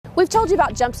We've told you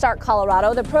about Jumpstart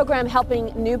Colorado, the program helping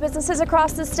new businesses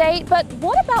across the state, but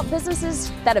what about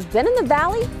businesses that have been in the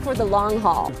Valley for the long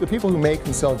haul? The people who make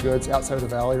and sell goods outside of the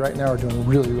Valley right now are doing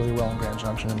really well in Grand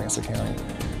Junction and Mesa County.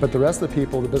 But the rest of the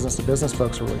people, the business-to-business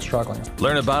folks, are really struggling.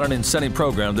 Learn about an incentive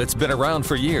program that's been around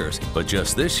for years, but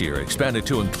just this year expanded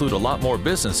to include a lot more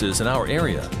businesses in our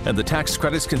area. And the tax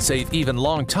credits can save even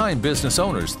long-time business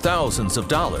owners thousands of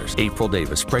dollars. April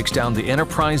Davis breaks down the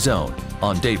Enterprise Zone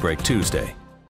on Daybreak Tuesday.